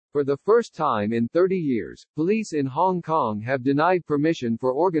For the first time in 30 years, police in Hong Kong have denied permission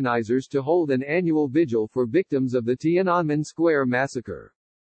for organizers to hold an annual vigil for victims of the Tiananmen Square massacre.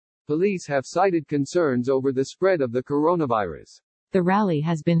 Police have cited concerns over the spread of the coronavirus. The rally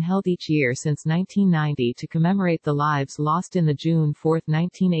has been held each year since 1990 to commemorate the lives lost in the June 4,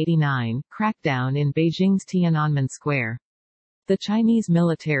 1989, crackdown in Beijing's Tiananmen Square. The Chinese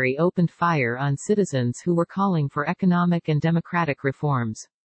military opened fire on citizens who were calling for economic and democratic reforms.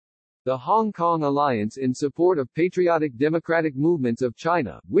 The Hong Kong Alliance in Support of Patriotic Democratic Movements of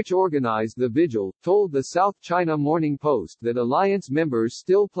China, which organized the vigil, told the South China Morning Post that alliance members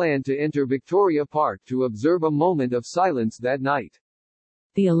still plan to enter Victoria Park to observe a moment of silence that night.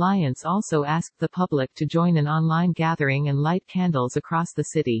 The alliance also asked the public to join an online gathering and light candles across the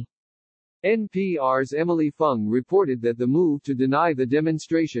city. NPR's Emily Fung reported that the move to deny the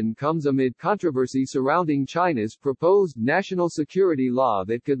demonstration comes amid controversy surrounding China's proposed national security law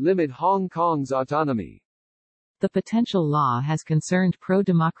that could limit Hong Kong's autonomy. The potential law has concerned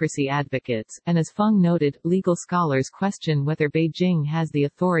pro-democracy advocates, and as Fung noted, legal scholars question whether Beijing has the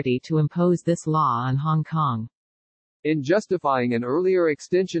authority to impose this law on Hong Kong. In justifying an earlier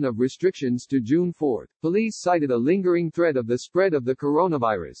extension of restrictions to June 4, police cited a lingering threat of the spread of the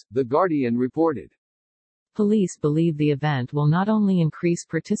coronavirus, The Guardian reported. Police believe the event will not only increase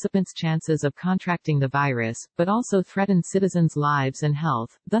participants' chances of contracting the virus, but also threaten citizens' lives and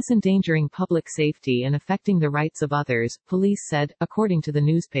health, thus endangering public safety and affecting the rights of others, police said, according to the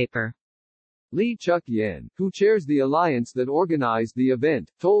newspaper. Lee Chuk-yen, who chairs the alliance that organized the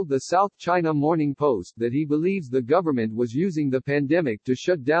event, told the South China Morning Post that he believes the government was using the pandemic to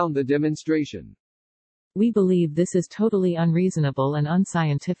shut down the demonstration. We believe this is totally unreasonable and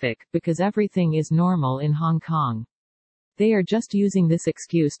unscientific, because everything is normal in Hong Kong. They are just using this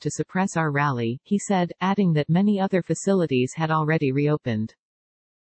excuse to suppress our rally, he said, adding that many other facilities had already reopened.